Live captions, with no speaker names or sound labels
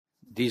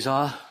These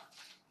are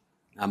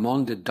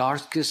among the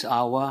darkest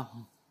hours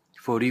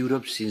for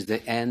Europe since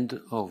the end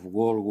of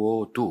World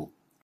War II,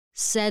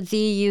 said the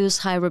EU's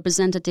High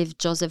Representative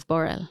Josep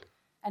Borrell.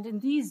 And in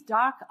these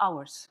dark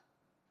hours,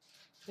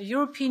 the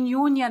European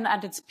Union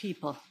and its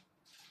people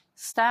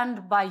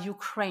stand by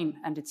Ukraine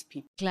and its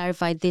people.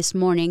 Clarified this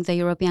morning the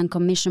European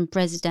Commission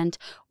President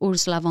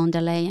Ursula von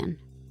der Leyen.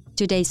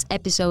 Today's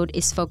episode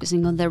is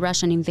focusing on the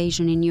Russian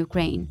invasion in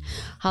Ukraine.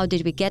 How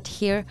did we get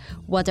here?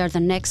 What are the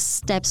next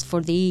steps for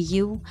the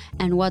EU?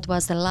 And what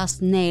was the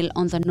last nail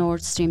on the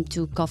Nord Stream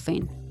 2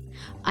 coffin?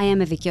 I am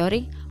Evi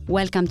Kiori.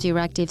 Welcome to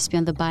Euractiv's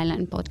Beyond the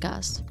Byline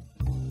podcast.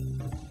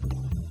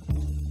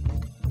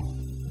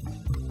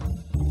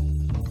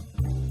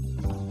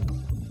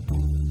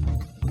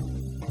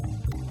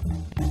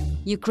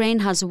 Ukraine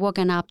has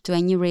woken up to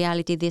a new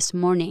reality this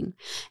morning,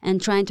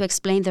 and trying to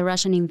explain the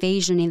Russian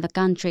invasion in the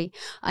country,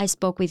 I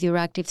spoke with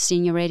Euractiv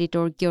senior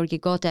editor Georgi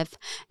Gotev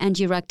and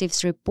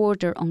Euractiv's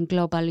reporter on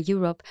Global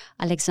Europe,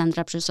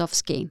 Alexandra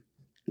Brzozowski.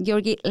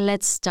 Georgi,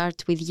 let's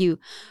start with you.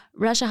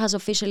 Russia has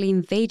officially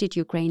invaded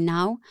Ukraine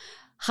now.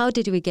 How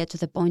did we get to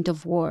the point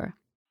of war?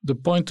 The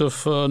point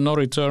of no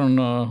return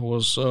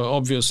was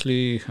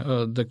obviously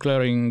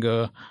declaring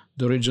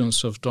the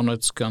regions of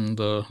Donetsk and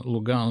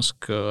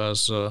Lugansk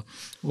as,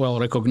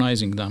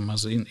 recognizing them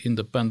as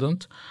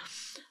independent.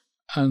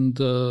 And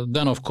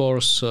then, of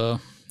course,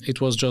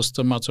 it was just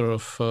a matter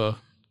of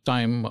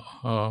time,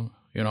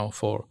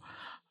 for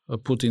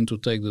Putin to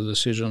take the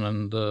decision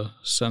and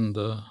send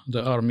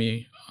the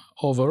army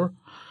over.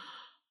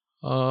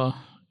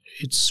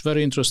 It's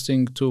very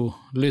interesting to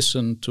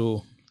listen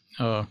to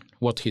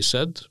what he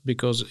said,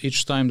 because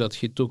each time that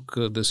he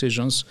took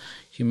decisions,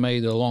 he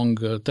made a long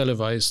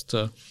televised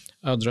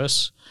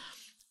address.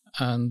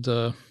 And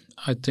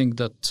I think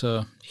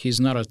that his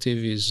narrative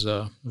is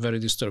very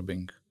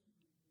disturbing.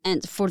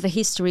 And for the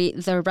history,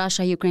 the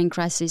Russia-Ukraine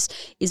crisis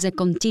is a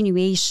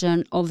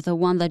continuation of the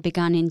one that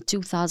began in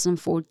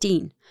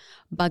 2014.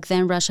 Back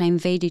then, Russia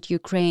invaded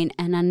Ukraine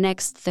and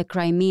annexed the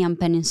Crimean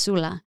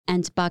Peninsula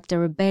and backed a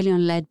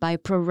rebellion led by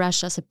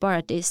pro-Russia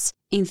separatists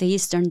in the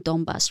eastern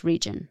Donbas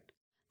region.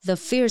 The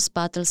fierce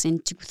battles in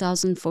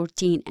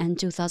 2014 and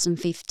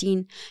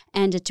 2015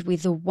 ended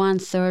with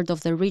one-third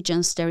of the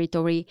region's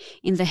territory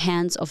in the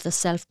hands of the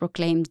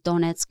self-proclaimed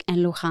Donetsk and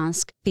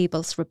Luhansk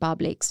People's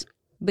Republics.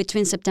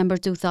 Between September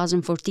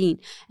 2014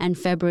 and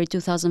February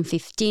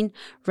 2015,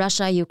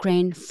 Russia,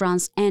 Ukraine,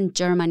 France and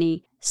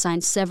Germany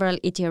signed several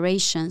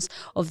iterations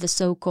of the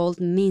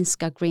so-called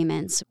Minsk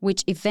agreements,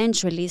 which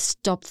eventually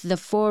stopped the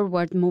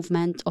forward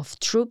movement of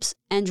troops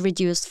and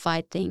reduced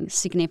fighting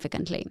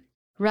significantly.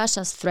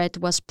 Russia's threat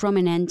was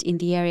prominent in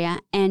the area,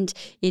 and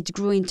it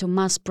grew into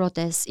mass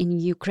protests in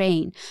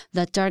Ukraine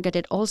that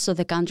targeted also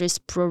the country's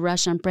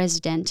pro-Russian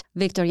president,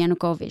 Viktor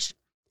Yanukovych.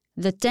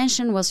 The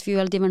tension was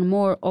fueled even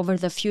more over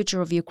the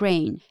future of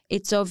Ukraine.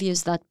 It's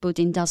obvious that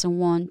Putin doesn't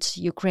want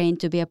Ukraine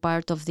to be a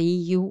part of the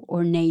EU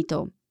or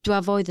NATO. To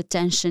avoid the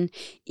tension,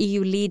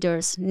 EU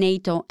leaders,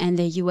 NATO and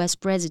the US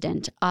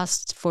president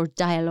asked for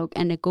dialogue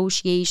and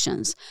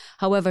negotiations.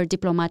 However,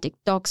 diplomatic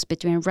talks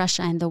between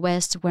Russia and the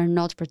West were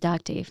not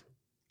productive.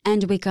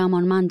 And we come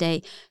on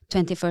Monday,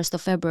 21st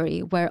of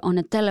February, where on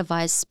a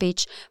televised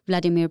speech,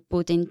 Vladimir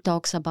Putin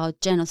talks about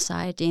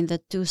genocide in the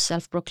two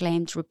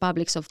self-proclaimed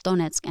republics of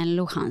Donetsk and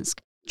Luhansk,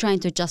 trying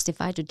to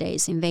justify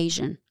today's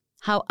invasion.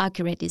 How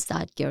accurate is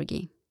that,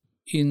 Georgi?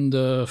 In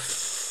the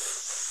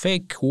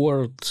fake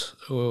world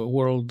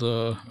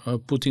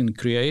Putin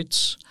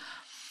creates,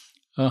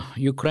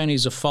 Ukraine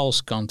is a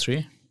false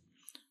country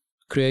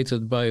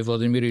created by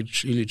Vladimir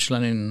Ilyich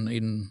Lenin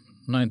in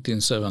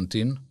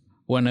 1917,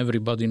 when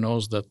everybody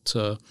knows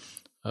that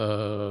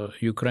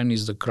Ukraine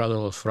is the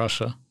cradle of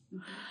Russia.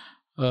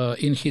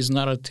 In his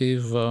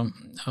narrative,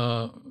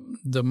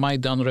 the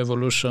Maidan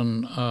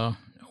Revolution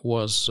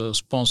was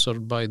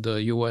sponsored by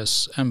the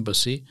US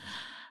Embassy,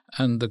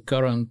 and the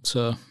current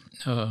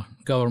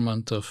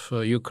government of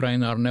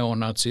Ukraine are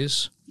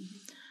neo-Nazis.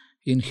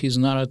 In his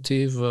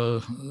narrative,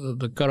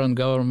 the current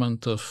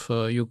government of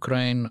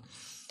Ukraine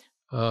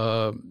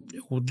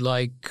would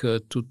like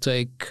to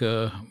take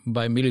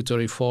by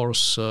military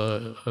force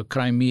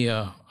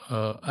Crimea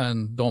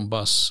and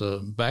Donbass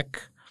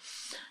back.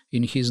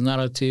 In his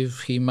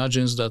narrative, he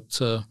imagines that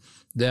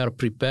they are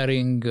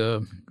preparing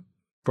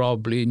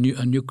probably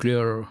a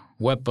nuclear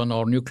weapon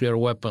or nuclear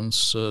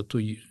weapons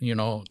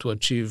to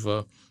achieve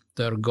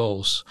their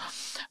goals.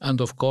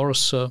 And of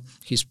course,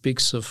 he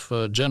speaks of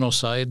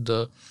genocide,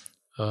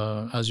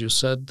 as you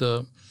said,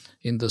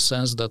 in the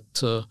sense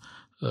that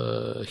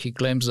he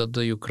claims that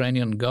the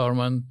Ukrainian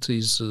government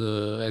is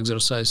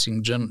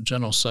exercising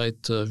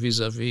genocide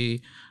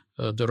vis-à-vis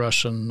the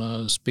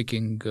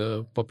Russian-speaking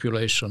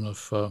population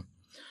of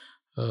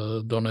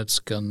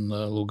Donetsk and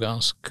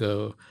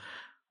Lugansk,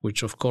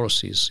 which of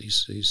course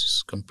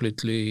is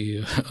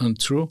completely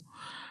untrue.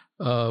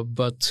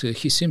 But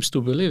he seems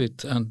to believe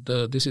it, and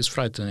this is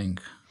frightening.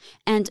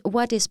 And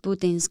what is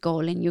Putin's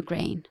goal in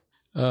Ukraine?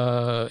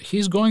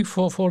 He's going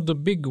for the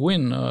big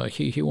win.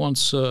 He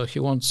wants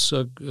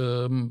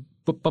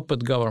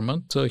puppet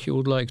government. He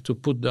would like to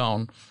put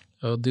down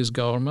this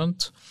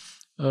government,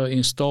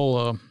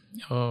 install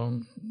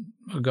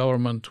a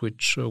government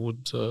which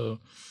would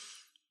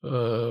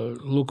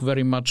look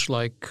very much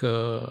like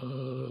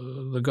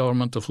the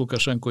government of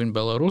Lukashenko in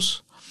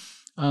Belarus.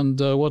 And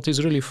what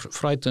is really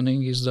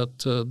frightening is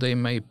that they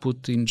may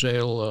put in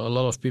jail a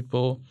lot of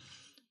people,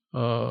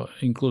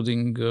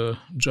 including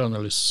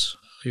journalists.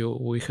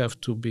 We have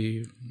to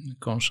be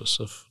conscious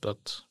of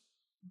that.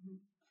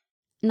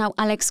 Now,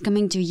 Alex,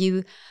 coming to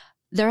you,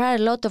 there are a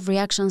lot of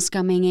reactions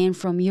coming in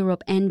from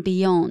Europe and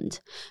beyond.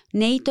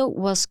 NATO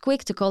was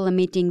quick to call a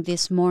meeting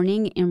this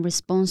morning in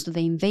response to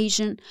the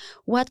invasion.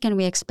 What can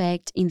we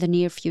expect in the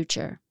near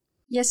future?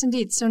 Yes,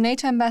 indeed. So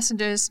NATO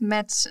ambassadors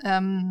met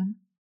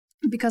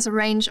because a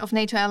range of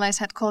NATO allies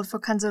had called for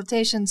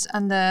consultations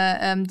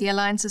under the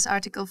alliance's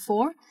Article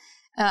 4.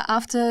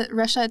 After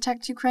Russia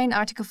attacked Ukraine,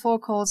 Article 4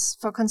 calls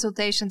for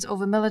consultations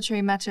over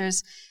military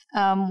matters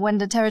when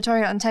the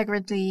territorial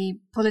integrity,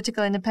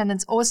 political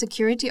independence, or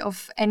security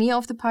of any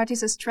of the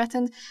parties is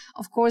threatened.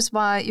 Of course,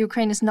 while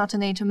Ukraine is not a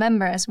NATO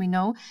member, as we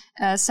know,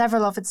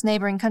 several of its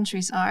neighboring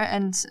countries are,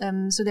 and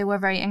so they were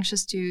very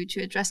anxious to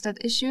address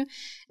that issue.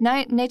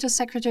 NATO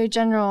Secretary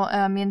General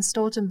Jens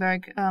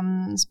Stoltenberg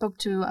spoke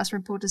to us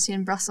reporters here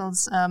in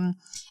Brussels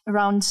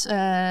around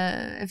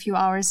a few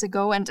hours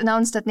ago and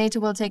announced that NATO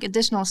will take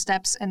additional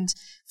steps and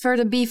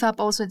further beef up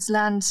also its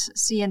land,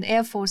 sea and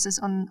air forces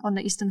on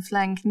the eastern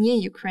flank near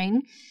Ukraine.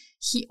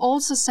 He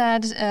also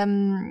said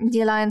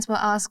the alliance will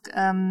ask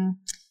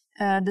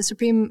the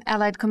Supreme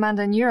Allied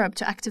Commander in Europe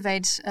to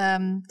activate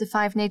the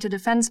 5 NATO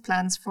defense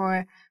plans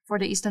for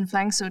the eastern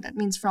flank. So that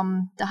means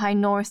from the high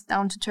north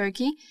down to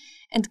Turkey.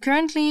 And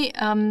currently,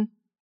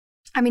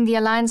 the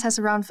alliance has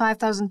around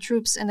 5,000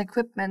 troops and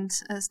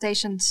equipment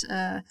stationed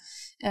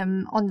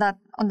on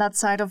that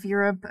side of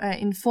Europe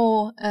in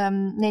 4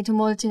 NATO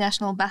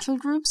multinational battle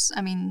groups.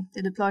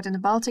 They're deployed in the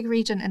Baltic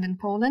region and in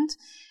Poland.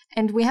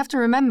 And we have to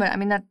remember,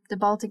 that the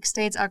Baltic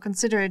states are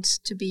considered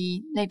to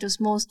be NATO's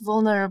most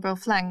vulnerable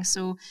flank.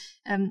 So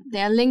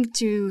they are linked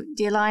to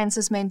the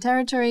alliance's main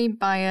territory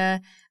by a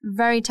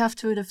very tough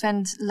to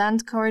defend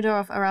land corridor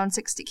of around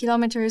 60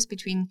 kilometers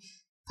between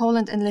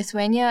Poland and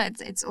Lithuania.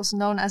 It's also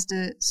known as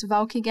the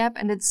Suwałki Gap,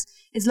 and it's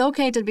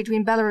located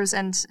between Belarus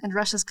and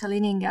Russia's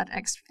Kaliningrad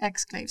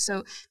exclave.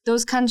 So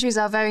those countries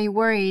are very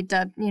worried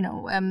that,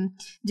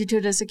 due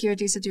to the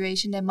security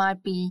situation, there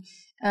might be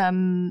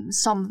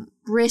some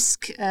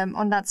risk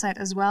on that side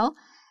as well.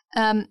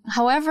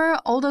 However,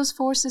 all those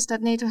forces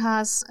that NATO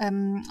has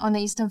on the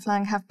eastern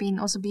flank have been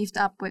also beefed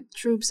up with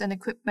troops and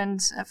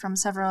equipment from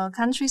several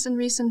countries in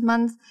recent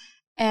months.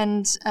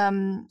 And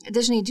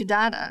additionally to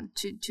that,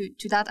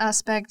 to that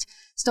aspect,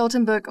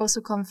 Stoltenberg also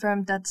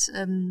confirmed that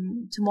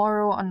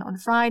tomorrow on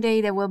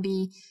Friday there will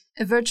be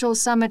a virtual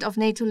summit of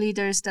NATO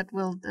leaders that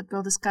will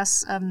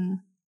discuss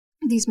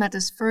these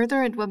matters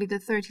further. It will be the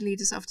 30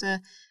 leaders of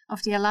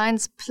the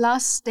alliance.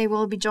 Plus, they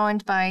will be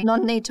joined by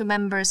non-NATO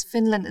members,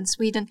 Finland and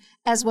Sweden,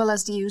 as well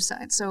as the EU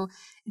side. So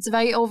it's a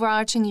very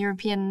overarching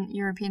European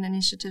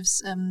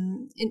initiatives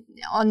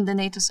on the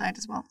NATO side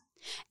as well.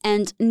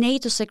 And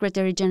NATO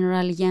Secretary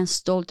General Jens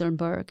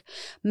Stoltenberg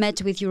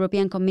met with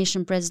European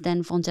Commission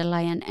President von der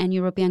Leyen and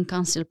European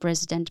Council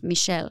President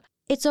Michel.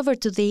 It's over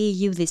to the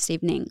EU this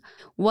evening.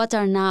 What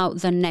are now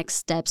the next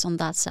steps on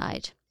that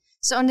side?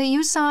 So on the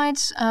EU side,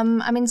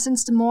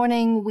 since the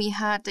morning we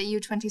had the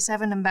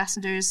EU27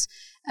 ambassadors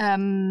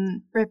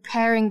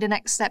preparing the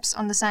next steps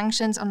on the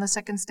sanctions, on the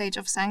second stage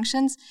of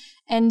sanctions.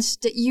 And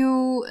the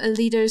EU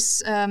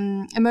leaders'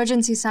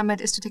 emergency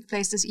summit is to take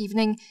place this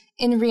evening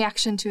in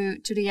reaction to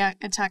the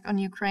attack on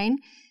Ukraine.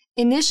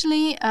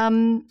 Initially,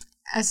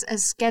 as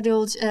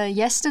scheduled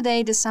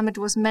yesterday, the summit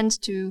was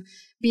meant to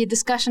be a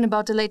discussion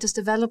about the latest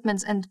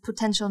developments and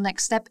potential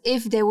next step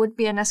if there would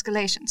be an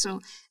escalation. So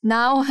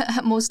now,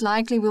 most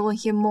likely, we will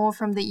hear more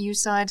from the EU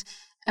side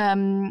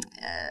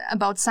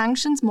about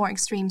sanctions, more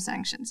extreme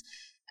sanctions.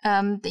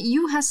 The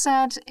EU has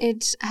said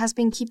it has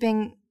been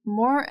keeping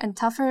more and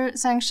tougher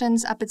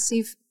sanctions up its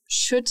sleeve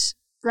should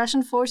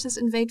Russian forces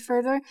invade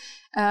further.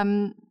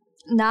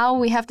 Now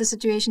we have the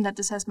situation that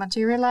this has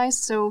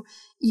materialized, so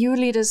EU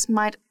leaders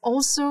might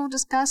also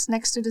discuss,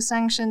 next to the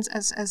sanctions,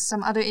 as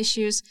some other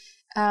issues.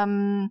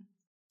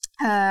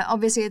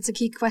 Obviously, it's a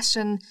key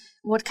question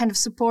what kind of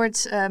support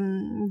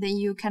the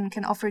EU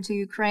can offer to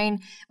Ukraine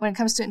when it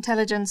comes to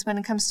intelligence, when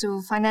it comes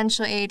to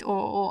financial aid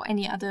or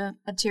any other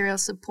material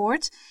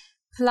support.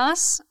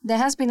 Plus, there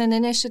has been an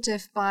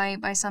initiative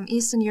by some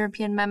Eastern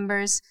European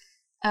members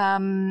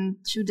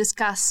to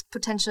discuss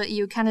potential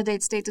EU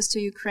candidate status to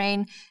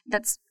Ukraine.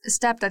 That's a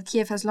step that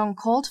Kiev has long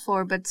called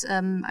for, but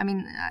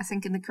I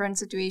think in the current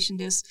situation,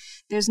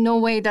 there's no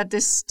way that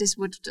this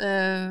would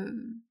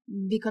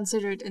be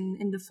considered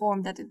in the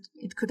form that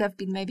it could have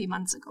been maybe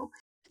months ago.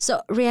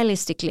 So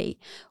realistically,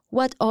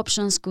 what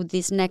options could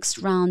this next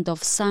round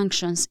of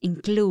sanctions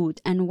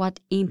include, and what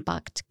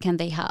impact can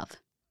they have?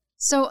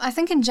 So I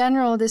think in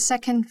general, the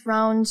second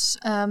round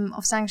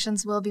of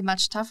sanctions will be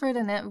much tougher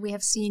than we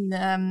have seen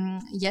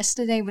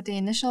yesterday with the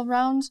initial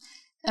round.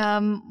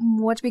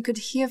 What we could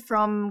hear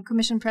from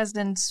Commission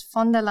President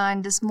von der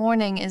Leyen this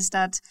morning is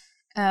that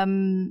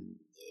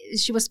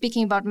she was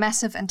speaking about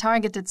massive and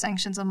targeted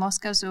sanctions on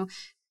Moscow. So,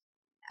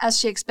 as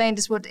she explained,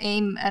 this would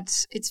aim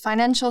at its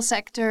financial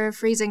sector,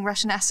 freezing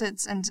Russian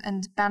assets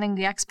and banning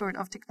the export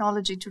of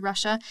technology to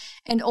Russia.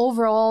 And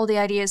overall, the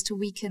idea is to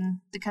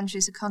weaken the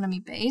country's economy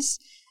base.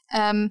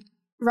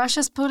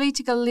 Russia's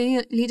political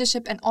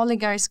leadership and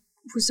oligarchs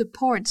who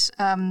support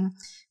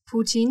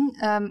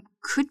Putin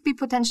could be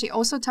potentially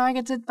also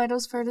targeted by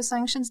those further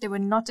sanctions. They were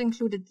not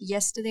included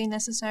yesterday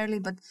necessarily,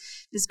 but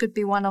this could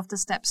be one of the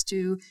steps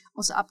to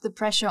also up the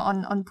pressure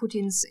on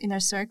Putin's inner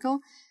circle.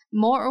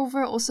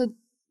 Moreover, also,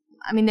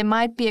 I mean, there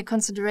might be a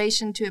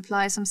consideration to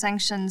apply some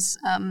sanctions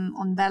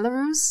on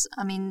Belarus.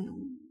 I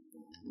mean,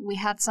 we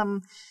had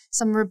some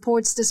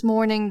reports this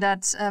morning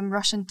that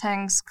Russian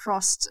tanks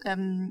crossed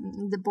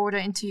the border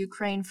into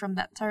Ukraine from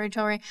that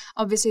territory.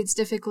 Obviously, it's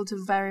difficult to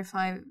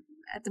verify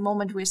at the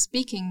moment we're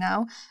speaking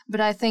now,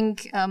 but I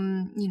think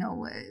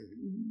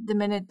the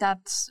minute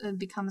that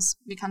becomes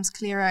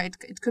clearer,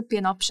 it could be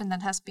an option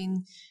that has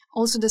been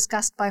also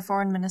discussed by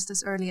foreign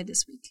ministers earlier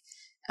this week.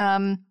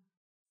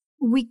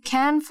 We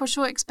can for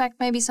sure expect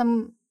maybe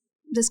some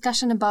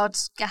discussion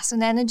about gas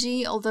and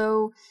energy,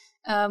 although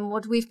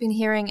what we've been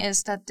hearing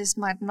is that this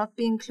might not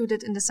be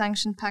included in the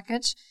sanction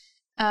package,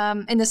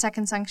 in the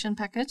second sanction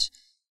package.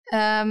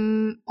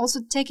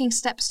 Also taking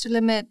steps to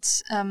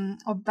limit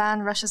or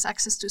ban Russia's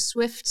access to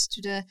SWIFT,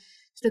 to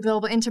the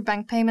global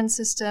interbank payment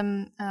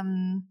system,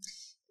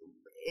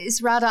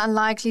 is rather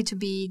unlikely to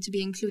be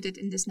included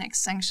in this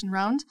next sanction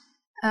round.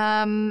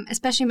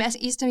 Especially as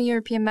Eastern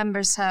European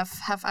members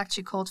have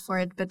actually called for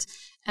it, but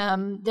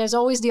there's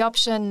always the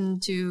option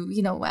to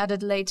add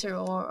it later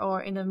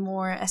or in a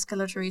more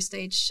escalatory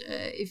stage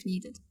if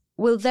needed.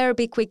 Will there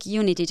be quick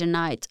unity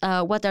tonight?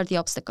 What are the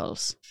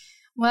obstacles?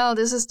 Well,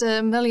 this is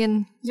the €1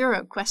 million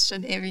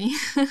question, Evie.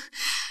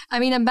 I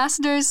mean,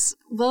 ambassadors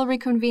will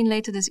reconvene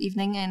later this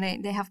evening, and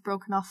they have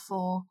broken off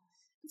for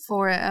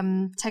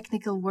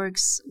technical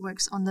works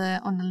on the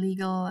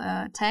legal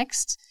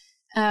text.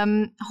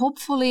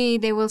 Hopefully,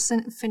 they will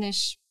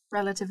finish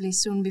relatively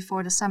soon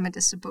before the summit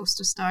is supposed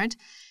to start.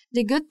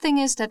 The good thing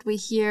is that we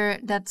hear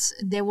that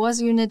there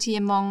was unity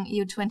among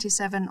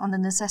EU27 on the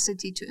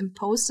necessity to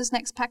impose this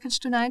next package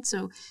tonight.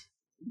 So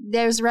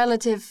there's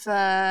relative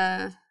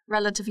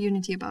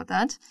unity about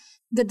that.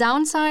 The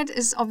downside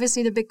is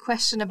obviously the big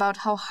question about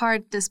how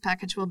hard this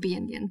package will be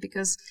in the end,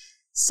 because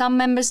some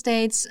member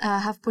states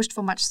have pushed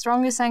for much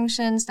stronger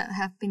sanctions that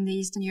have been the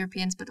Eastern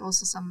Europeans, but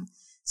also some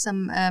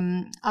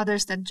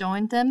others that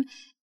joined them.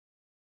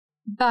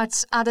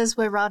 But others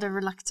were rather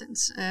reluctant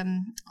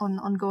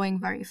on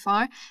going very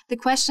far. The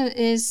question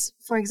is,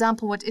 for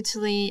example, what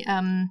Italy,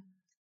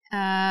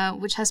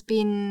 which has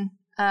been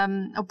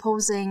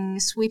opposing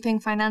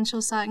sweeping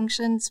financial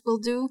sanctions, will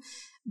do.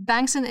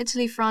 Banks in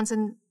Italy, France,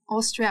 and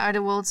Austria are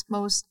the world's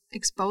most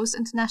exposed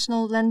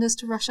international lenders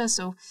to Russia,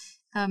 so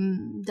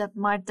that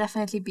might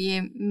definitely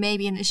be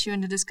maybe an issue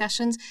in the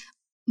discussions.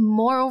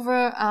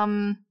 Moreover,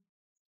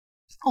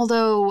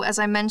 although, as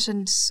I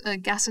mentioned,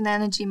 gas and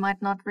energy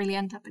might not really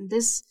end up in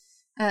this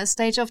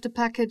stage of the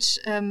package,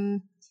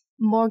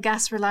 more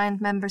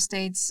gas-reliant member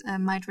states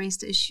might raise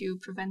the issue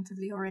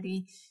preventively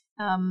already,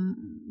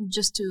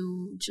 just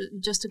to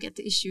get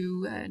the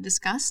issue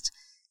discussed.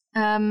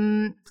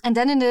 And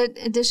then in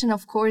addition,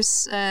 of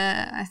course,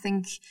 I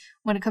think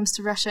when it comes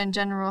to Russia in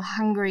general,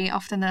 Hungary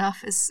often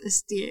enough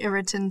is the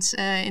irritant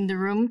in the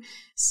room.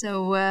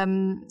 So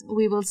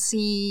we will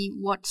see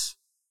what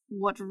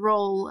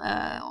role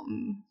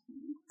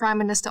Prime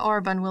Minister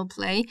Orban will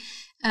play.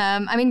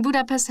 I mean,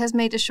 Budapest has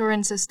made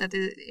assurances that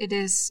it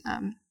is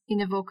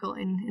unequivocal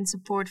in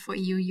support for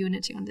EU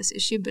unity on this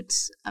issue, but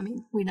I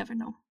mean, we never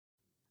know.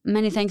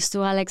 Many thanks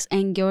to Alex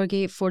and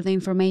Georgi for the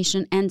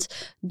information, and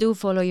do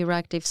follow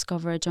Euractiv's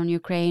coverage on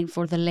Ukraine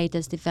for the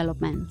latest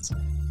developments.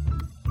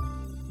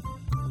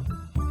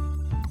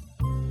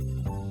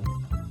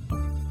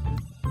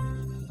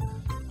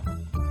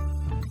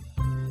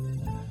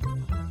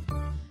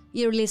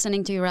 You're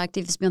listening to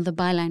Euractiv's Beyond the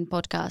Byline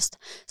podcast.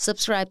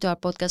 Subscribe to our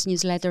podcast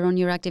newsletter on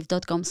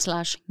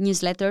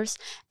euractiv.com/newsletters.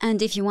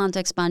 And if you want to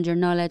expand your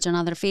knowledge on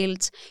other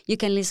fields, you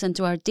can listen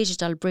to our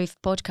Digital Brief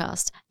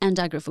podcast and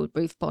Agri-Food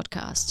Brief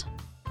podcast.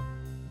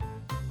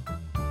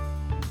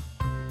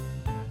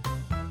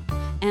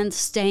 And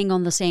staying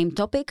on the same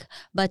topic,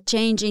 but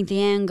changing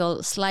the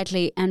angle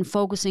slightly and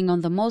focusing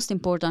on the most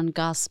important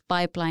gas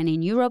pipeline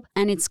in Europe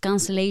and its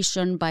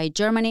cancellation by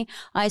Germany,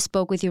 I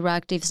spoke with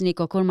Euractiv's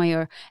Nico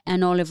Kohlmeier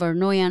and Oliver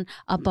Noyan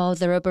about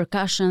the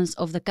repercussions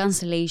of the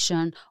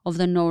cancellation of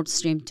the Nord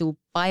Stream 2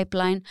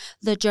 pipeline,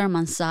 the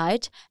German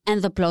side,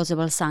 and the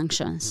plausible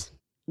sanctions.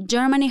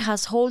 Germany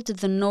has halted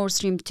the Nord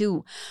Stream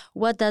 2.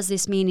 What does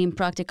this mean in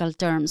practical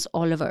terms,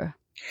 Oliver?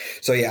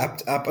 So yeah,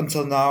 up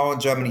until now,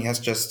 Germany has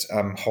just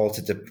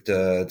halted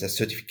the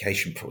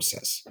certification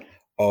process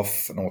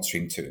of Nord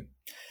Stream 2.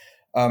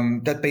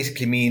 That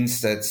basically means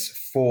that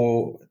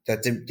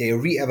they are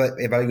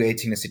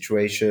re-evaluating the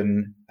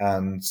situation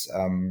and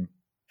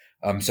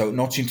So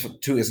Nord Stream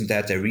 2 isn't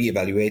that they're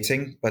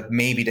reevaluating, but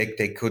maybe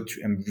they could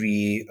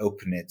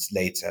reopen it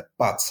later.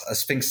 But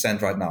as things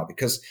stand right now,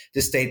 because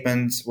this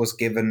statement was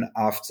given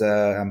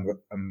after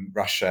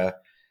Russia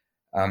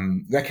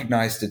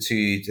recognized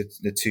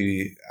the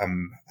two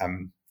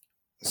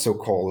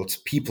so-called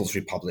People's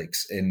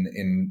Republics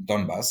in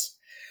Donbass.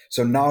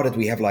 So now that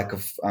we have like a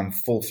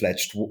fully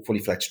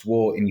fledged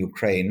war in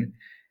Ukraine,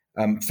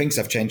 things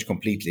have changed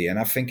completely. And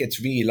I think it's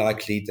really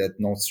likely that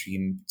Nord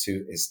Stream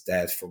 2 is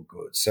dead for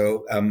good.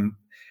 So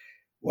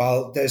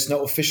while there's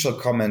no official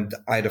comment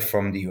either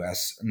from the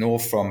US nor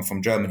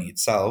from Germany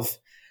itself,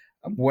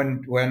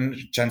 when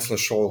Chancellor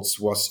Scholz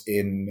was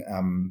in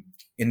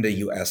the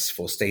US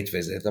for state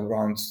visit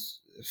around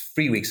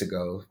 3 weeks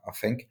ago, I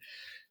think,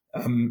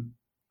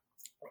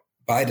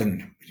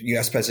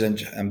 US President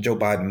Joe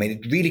Biden made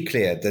it really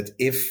clear that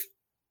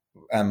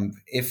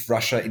if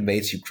Russia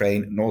invades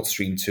Ukraine, Nord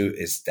Stream 2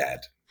 is dead.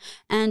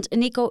 And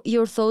Nico,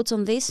 your thoughts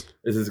on this?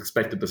 It is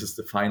expected this is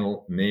the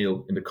final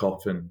nail in the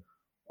coffin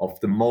of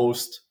the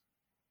most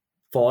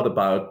thought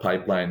about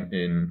pipeline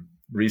in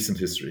recent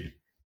history.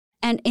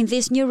 And in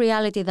this new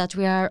reality that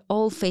we are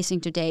all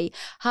facing today,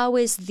 how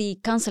is the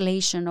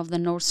cancellation of the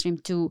Nord Stream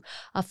 2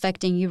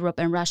 affecting Europe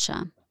and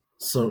Russia?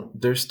 So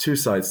there's two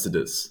sides to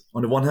this.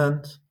 On the one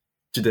hand,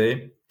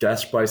 today,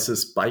 gas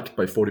prices spiked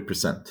by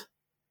 40%,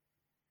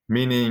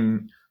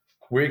 meaning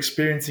we're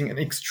experiencing an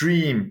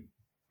extreme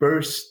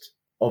burst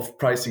of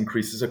price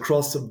increases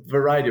across a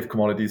variety of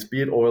commodities,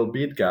 be it oil,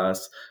 be it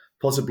gas,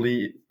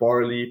 possibly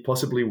barley,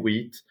 possibly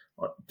wheat.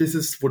 This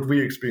is what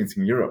we're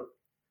experiencing in Europe.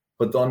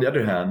 But on the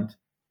other hand,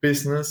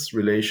 business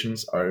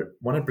relations are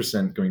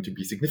 100% going to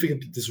be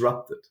significantly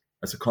disrupted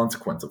as a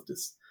consequence of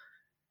this.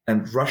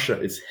 And Russia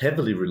is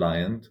heavily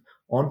reliant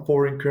on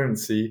foreign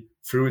currency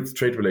through its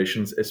trade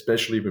relations,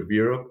 especially with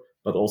Europe,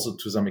 but also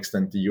to some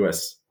extent the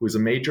US, who is a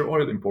major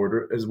oil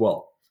importer as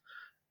well.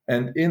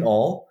 And in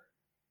all,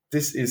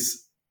 this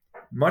is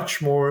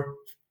much more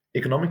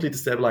economically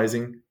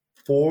destabilizing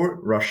for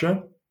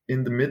Russia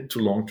in the mid to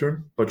long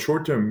term, but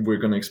short term, we're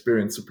going to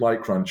experience supply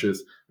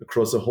crunches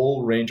across a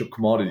whole range of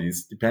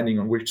commodities, depending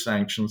on which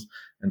sanctions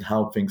and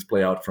how things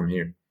play out from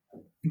here.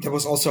 That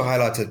was also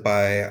highlighted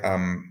by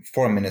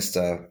Foreign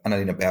Minister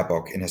Annalena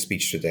Baerbock in her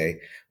speech today,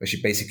 where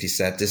she basically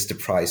said this is the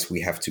price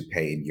we have to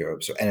pay in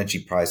Europe. So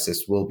energy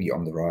prices will be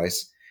on the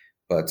rise,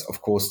 but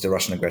of course the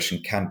Russian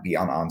aggression can't be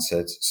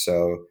unanswered.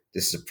 So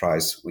this is a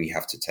price we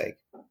have to take.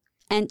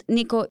 And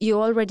Nico,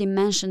 you already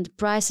mentioned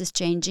prices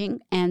changing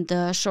and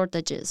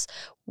shortages.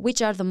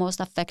 Which are the most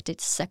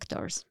affected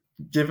sectors?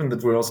 Given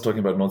that we're also talking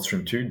about Nord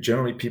Stream 2,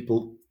 generally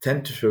people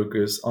tend to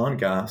focus on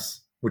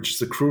gas, which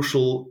is a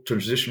crucial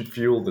transition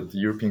fuel that the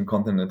European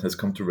continent has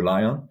come to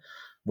rely on,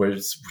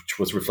 which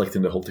was reflected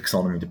in the whole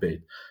taxonomy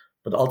debate.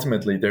 But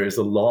ultimately, there is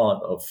a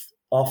lot of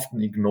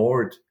often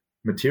ignored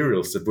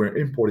materials that we're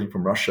importing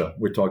from Russia.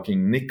 We're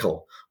talking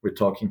nickel, we're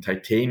talking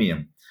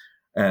titanium,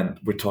 and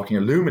we're talking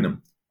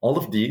aluminum. All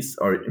of these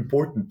are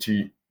important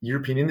to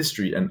European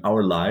industry and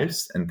our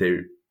lives, and they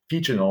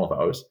feature in all of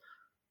ours,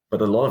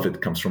 but a lot of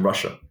it comes from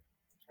Russia.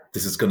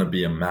 This is going to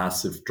be a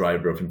massive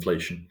driver of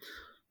inflation,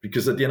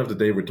 because at the end of the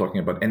day, we're talking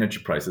about energy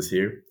prices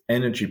here.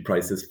 Energy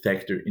prices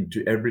factor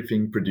into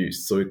everything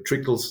produced, so it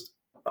trickles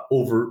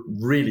over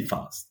really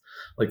fast.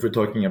 Like we're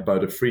talking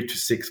about a 3 to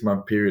 6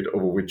 month period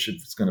over which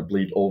it's going to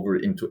bleed over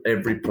into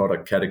every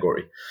product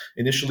category.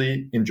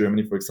 Initially, in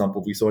Germany, for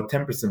example, we saw a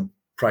 10%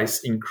 price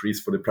increase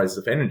for the prices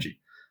of energy.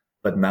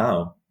 But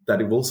now that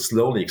it will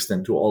slowly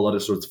extend to all other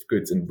sorts of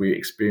goods, and we're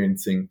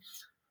experiencing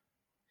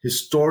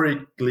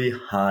historically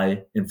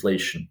high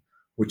inflation,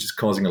 which is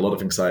causing a lot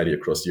of anxiety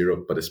across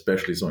Europe, but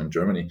especially so in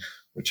Germany,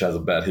 which has a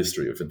bad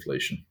history of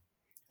inflation.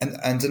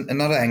 And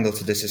another angle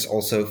to this is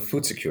also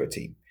food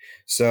security.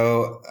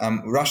 So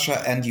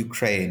Russia and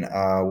Ukraine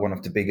are one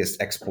of the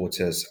biggest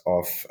exporters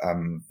of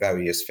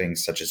various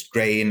things such as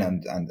grain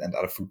and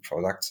other food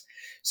products.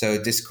 So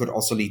this could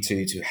also lead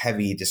to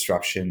heavy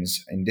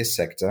disruptions in this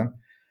sector.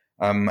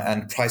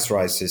 And price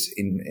rises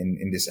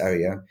in this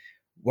area.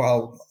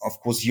 While, of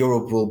course,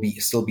 Europe will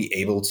still be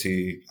able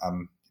to,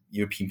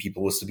 European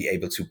people will still be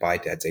able to buy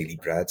their daily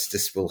bread.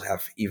 This will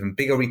have even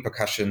bigger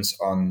repercussions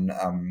on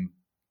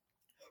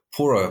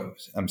poorer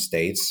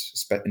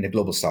states in the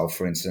global south,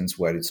 for instance,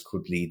 where this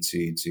could lead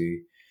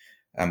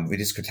where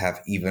this could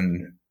have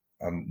even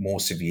more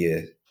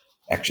severe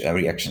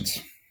reactions.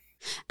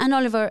 And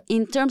Oliver,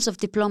 in terms of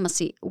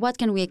diplomacy, what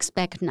can we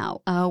expect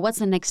now? What's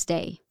the next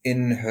day?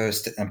 In her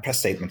press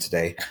statement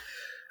today,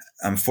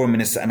 Foreign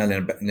Minister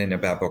Annalena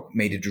Baerbock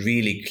made it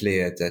really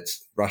clear that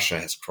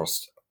Russia has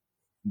crossed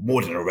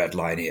more than a red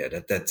line here.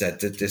 That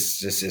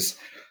this is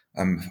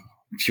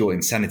pure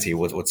insanity.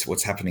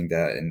 What's happening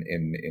there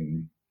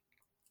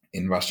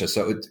in Russia?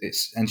 So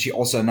and she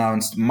also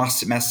announced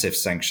massive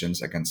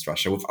sanctions against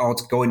Russia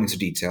without going into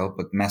detail,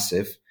 but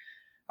massive,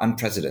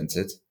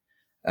 unprecedented.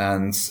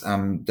 And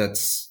that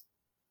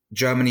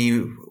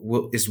Germany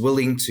is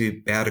willing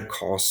to bear the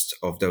cost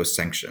of those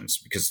sanctions,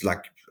 because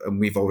like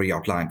we've already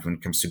outlined when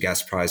it comes to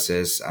gas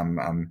prices,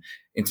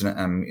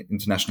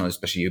 international,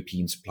 especially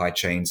European supply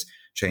chains,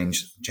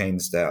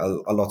 chains, there are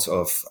a lot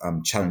of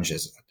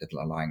challenges that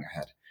are lying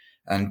ahead.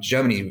 And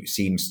Germany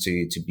seems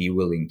to be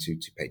willing to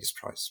pay this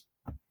price.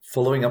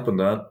 Following up on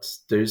that,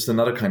 there's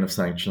another kind of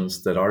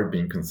sanctions that are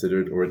being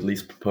considered or at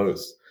least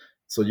proposed.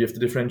 So you have to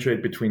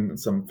differentiate between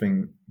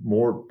something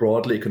more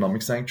broadly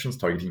economic sanctions,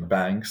 targeting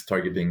banks,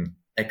 targeting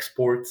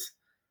exports.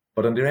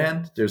 But on the other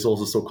hand, there's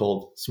also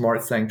so-called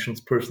smart sanctions,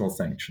 personal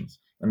sanctions.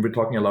 And we're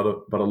talking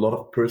about a lot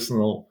of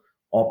personal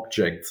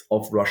objects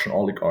of Russian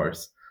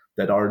oligarchs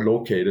that are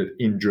located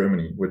in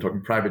Germany. We're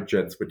talking private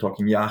jets, we're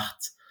talking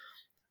yachts.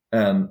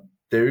 And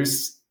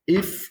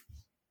if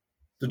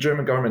the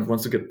German government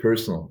wants to get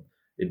personal,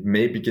 it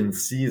may begin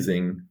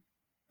seizing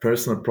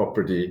personal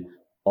property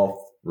of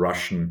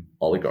Russian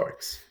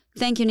oligarchs.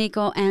 Thank you,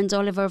 Nico and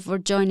Oliver, for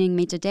joining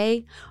me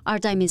today. Our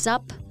time is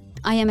up.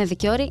 I am Eve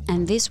Chiori,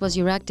 and this was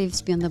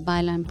Euractiv's Beyond the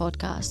Byline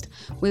podcast.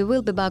 We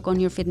will be back on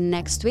your feed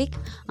next week.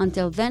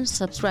 Until then,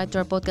 subscribe to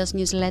our podcast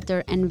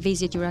newsletter and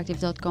visit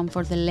euractiv.com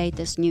for the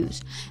latest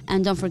news.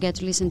 And don't forget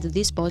to listen to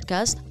this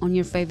podcast on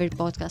your favorite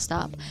podcast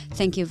app.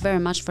 Thank you very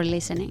much for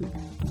listening.